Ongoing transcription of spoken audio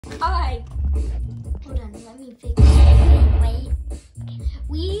Alright. Hold on, let me fix it. Wait.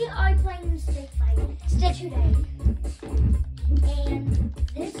 We are playing Stick Fight today. And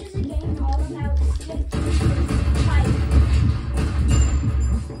this is a game all about stick fight.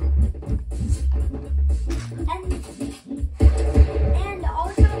 And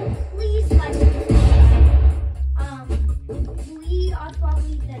also, please like and subscribe. We are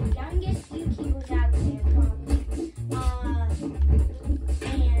probably the youngest YouTubers out there, probably.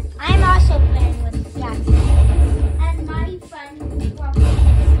 And I'm also playing with Jackson. And my friend probably.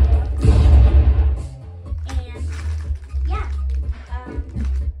 And yeah.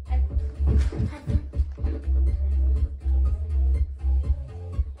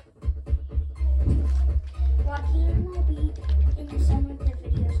 Joaquin will be in some of the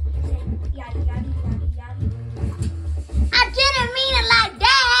videos saying yada yada yada yada. I didn't mean it like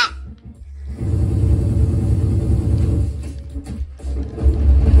that!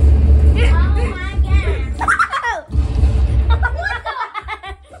 Oh my god!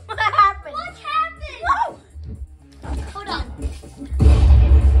 What happened? What happened? Whoa. Hold on.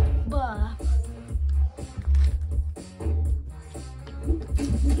 Buh.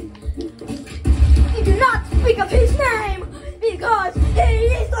 You do not speak of his name because he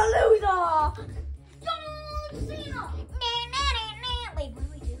is the loser. John Cena. Wait, what do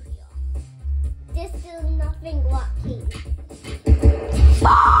we do here? This is nothing, Joaquin.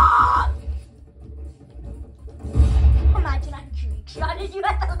 Stop! Imagine I trick-shotted you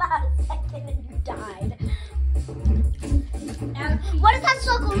at the last second and you died. What does that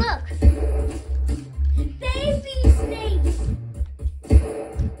circle look? Baby snakes.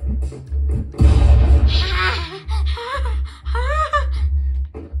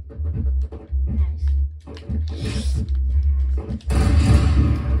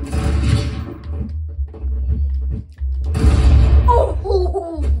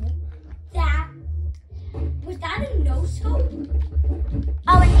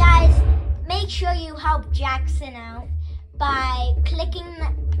 Oh, and guys, make sure you help Jackson out by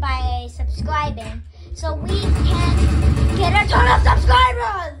subscribing so we can get a ton of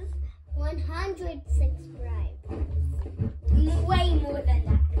subscribers. 100 subscribers. Way more than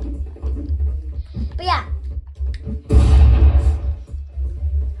that. But yeah.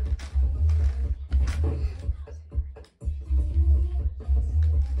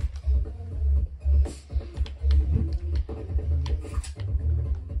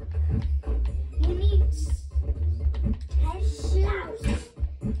 You need 10,000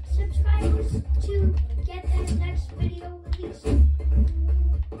 subscribers to get that next video released.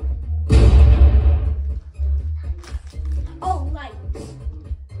 Oh, likes.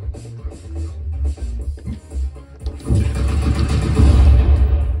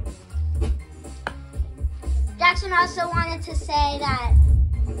 Jackson also wanted to say that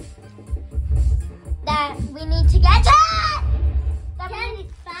we need to get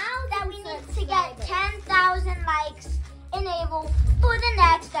to get 10,000 likes enabled for the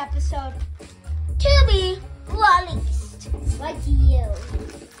next episode to be released. Like you.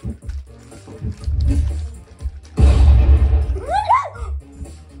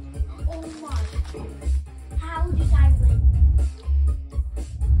 Oh my. How did I win?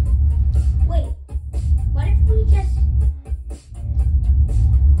 Wait. What if we just...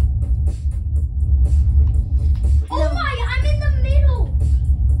 Oh my, I'm in the middle.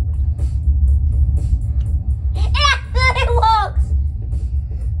 It actually works.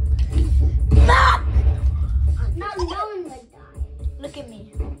 Ah! Not knowing like that. Look at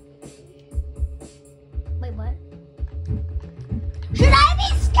me. Wait, what? Should I be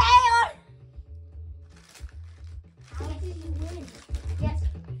scared? How did you win? Yes.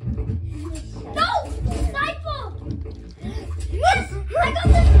 No! Sniper! Yes! I got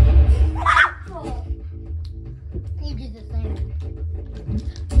the sniper! You did the same.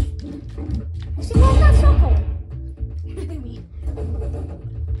 See, where's that circle? Look at me.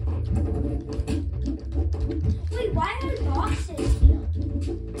 Wait, why are there boxes here?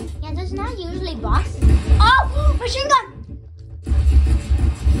 Yeah, there's not usually boxes. Oh! Machine gun!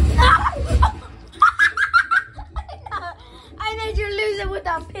 I made you lose it with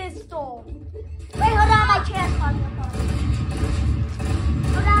a pistol. Wait, hold on, my chair's falling apart.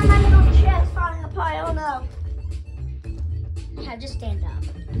 Hold on, my little chair's falling apart. Oh no. Yeah, just stand up.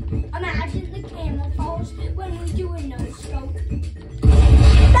 Imagine the camera falls when we do a no-scope.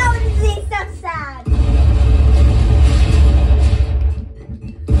 That would be so sad.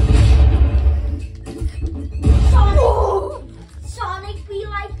 Sonic be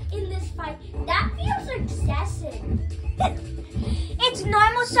like in this fight. That feels excessive. It's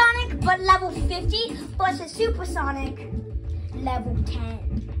normal Sonic, but level 50 versus Super Sonic, level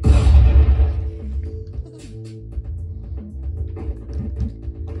 10.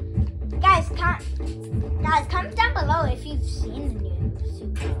 Guys, comment down below if you've seen the new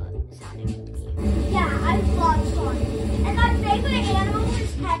Super Sonic movie. Yeah, I love Sonic. And my favorite animal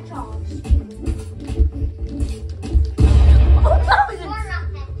is hedgehogs. Oh, More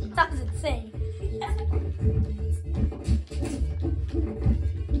rocket. that was insane.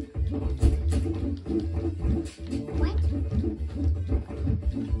 What?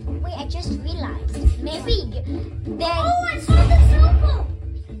 Wait, I just realized. Maybe then. Oh, I saw the circle.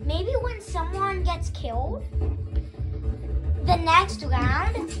 Maybe when someone gets killed, the next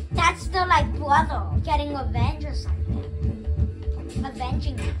round, that's the like brother getting revenge or something.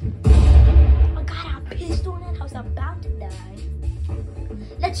 Avenging him. Oh god, I'm pissed on it. I was about to die.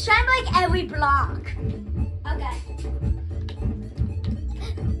 Let's try like every block. Okay.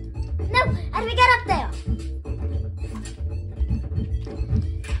 No, how do we get up there?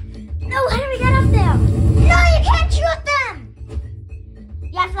 No, how do we get up there? No, you can't shoot them!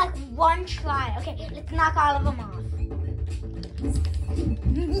 You have like one try. Okay, let's knock all of them off.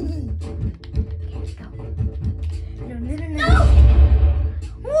 No!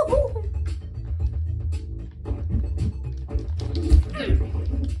 Woo-hoo.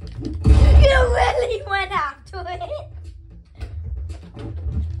 You really went after it.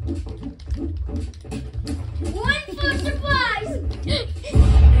 One for surprise.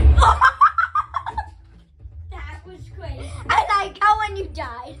 That was crazy. I like how when you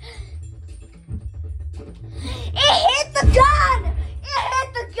died, it hit the gun! It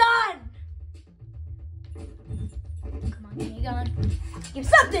hit the gun! Come on, give me a gun. Give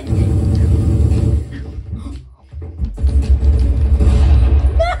something!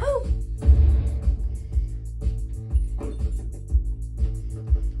 No!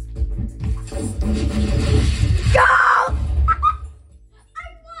 Go! I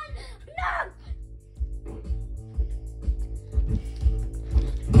won! No!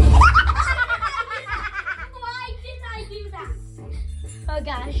 Why did I do that? Oh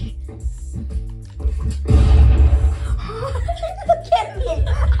gosh. Look at me.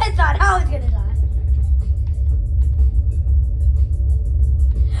 I thought I was gonna die.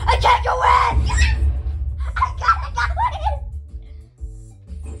 I can't go in! Yes! I gotta go in!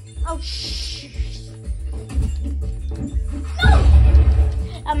 Oh shh. No!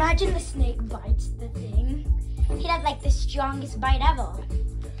 Imagine the snake bites the thing. He'd have like the strongest bite ever.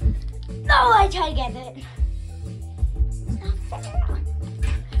 No, I tried to get it. It's not fair.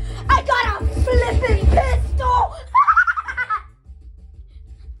 I got a flippin' pistol!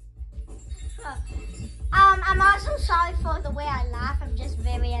 I'm also sorry for the way I laugh. I'm just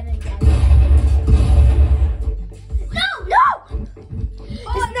very energetic. No! No!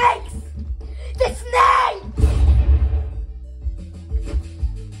 The snakes! The snakes!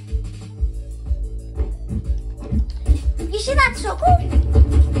 You see that circle?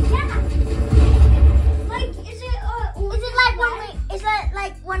 Yeah. Like, is it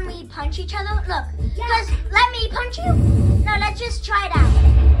like when we punch each other? Look, Yeah. because let me punch you. No, let's just try it out.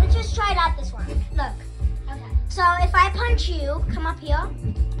 Let's just try it out this one. Look. Okay. So if I punch you, come up here.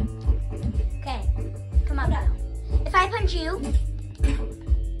 Okay, come up now. If I punch you,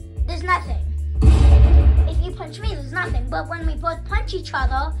 there's nothing. If you punch me, there's nothing. But when we both punch each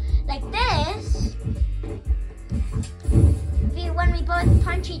other like this, when we both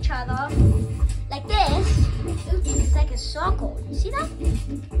punch each other like this, it's like a circle. You see that?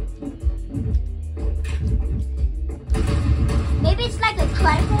 Maybe it's like a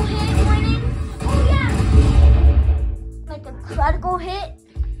critical hit warning. Oh yeah. Like a critical hit.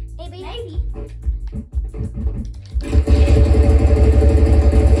 Maybe. Maybe.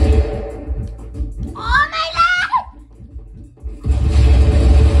 Oh my leg!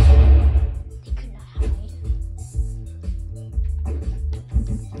 They could not hide.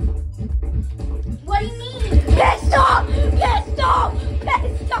 What do you mean? Pistol! Pistol!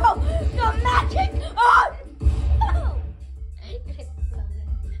 Pistol! The magic! Oh!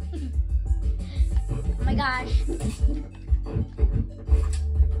 Oh my gosh.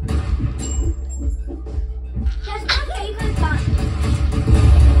 Guess my favorite gun.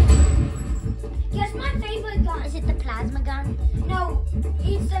 Guess my favorite gun. Is it the plasma gun? No,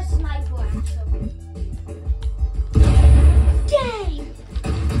 it's the sniper actually. Dang!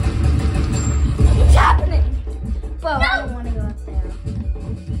 What's happening? Bro, I don't want to go up there.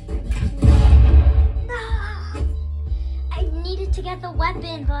 No! I needed to get the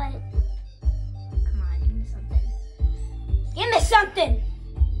weapon, but... Come on, give me something. Give me something!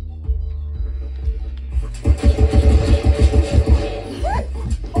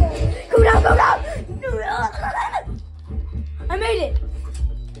 Go down, go down! I made it!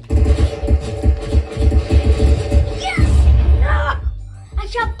 Yes! No! I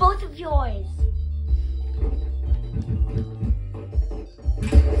shot both of yours.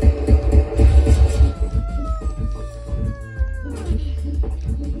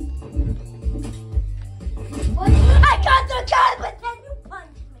 I got the gun, but then you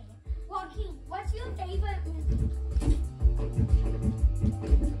punched me. Joaquin, what's your favorite movie?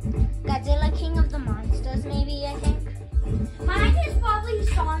 Godzilla, King of the Monsters, maybe, I think. Mine is probably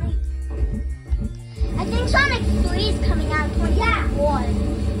Sonic. I think Sonic 3 is coming out 2024.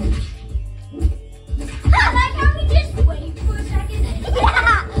 I like how we just wait for a second.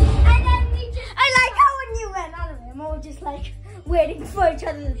 Yeah! And then we just... I like how when you went on a rim, we're just like waiting for each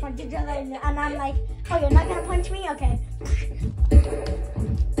other to punch each other, and I'm like, oh, you're not gonna punch me? Okay.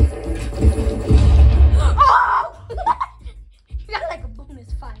 Oh! You got like a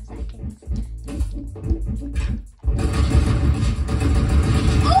bonus 5 seconds.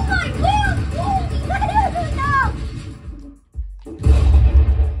 Oh my god! No!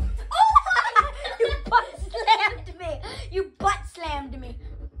 Oh my... You butt slammed me! You butt slammed me!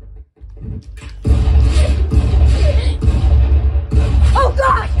 Oh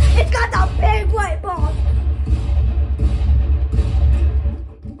gosh! It's got the big white ball!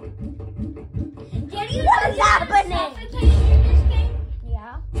 Did you What know is you can happening? suffocate in this game?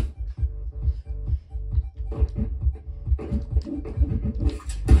 Yeah.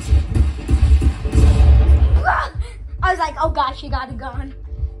 I was like, oh gosh, you got a gun.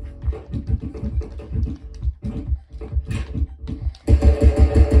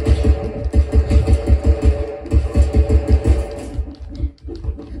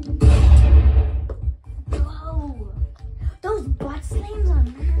 Whoa. Those butt slams are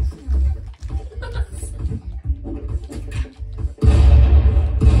massive.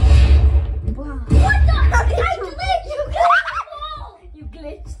 Wow. What the? How did I you- glitched! you You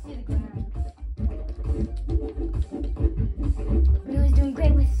glitched to the ground. He was doing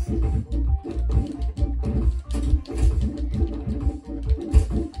great with.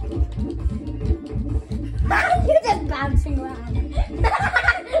 You're just bouncing around.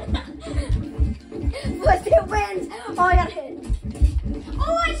 First it wins. Oh, I got hit.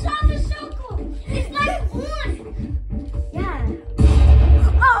 Oh, I saw the circle. It's like one. Yeah.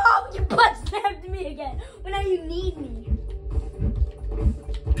 Oh, you butt slammed me again. Well, now you need me.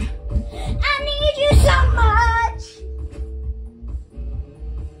 I need you so much.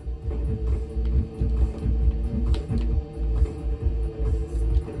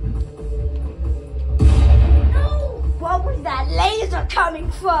 No. What was that laser coming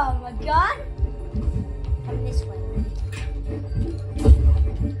from? A gun? Come this way.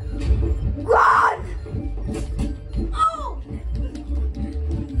 Run! Oh.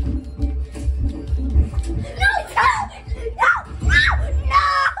 No! No! No! No! No!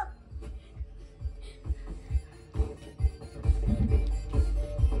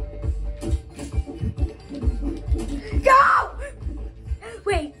 Go!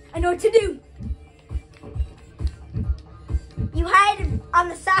 Wait, I know what to do. You hide on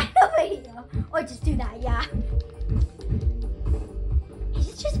the side over here. Or just do that, yeah. Is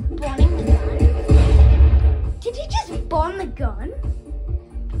it just burning the gun? Did he just burn the gun?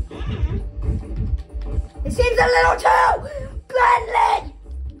 It seems a little too friendly!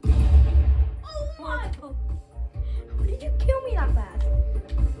 Oh my. How did you kill me that fast?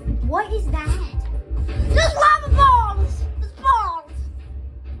 What is that? There's lava balls! There's balls!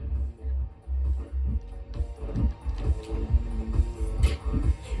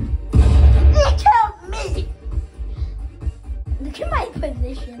 You killed me! Look at my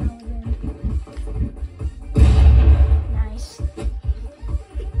position I was in. Nice.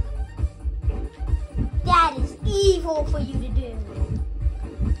 That is evil for you to do.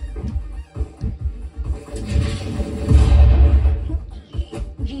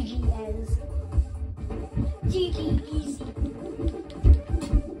 GGS. GG easy.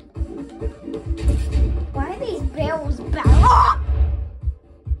 Why are these barrels back? Oh!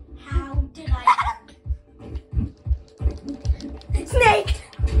 How did I? Snake!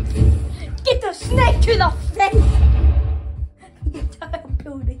 Get the snake to the face! The entire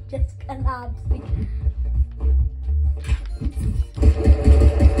building just collapsing.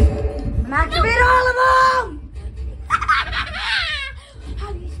 I'm activate all of them! How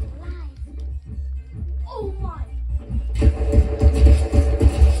are you still alive? Oh my.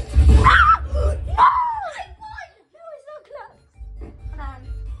 No! No! I won! That was so close. Hold on.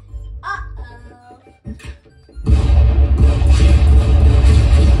 Uh-oh.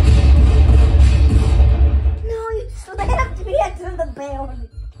 No, you slammed me into the barrel and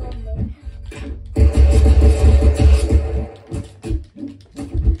killed me.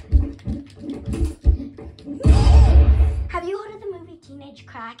 Have you heard of the movie Teenage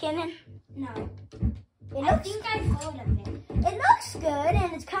Kraken? No. It I looks, think I've heard of it. it looks good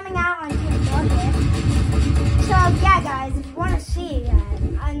and it's coming out on June 30th. So yeah guys, if you want to see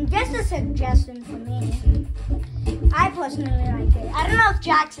Just a suggestion for me. I personally like it. I don't know if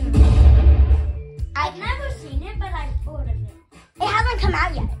Jackson. I've never seen it, but I've heard of it. It hasn't come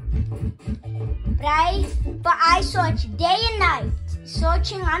out yet. But I search day and night,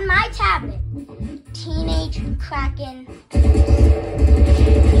 searching on my tablet. Teenage Kraken. Can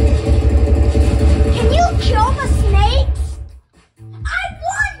you kill the snakes? I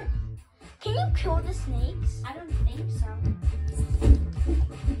won! Can you kill the snakes? I don't think so.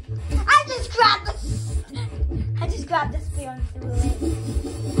 I just grabbed the spear and threw it.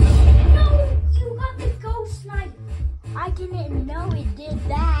 No, you got the ghost knife. I didn't know it did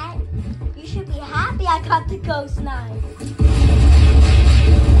that. You should be happy I got the ghost knife.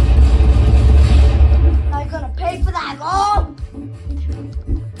 I'm gonna pay for that, Mom.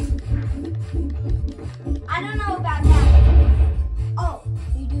 I don't know about that. Oh,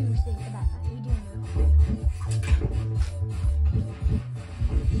 you do think about that. You do know.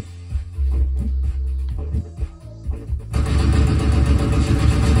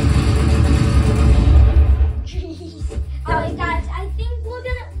 Jeez. Alright, guys, I think we're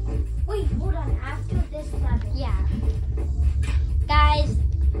gonna. Wait, hold on. After this level. Yeah. Guys.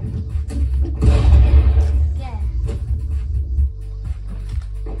 Yeah.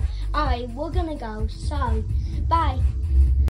 Alright, we're gonna go. So, bye.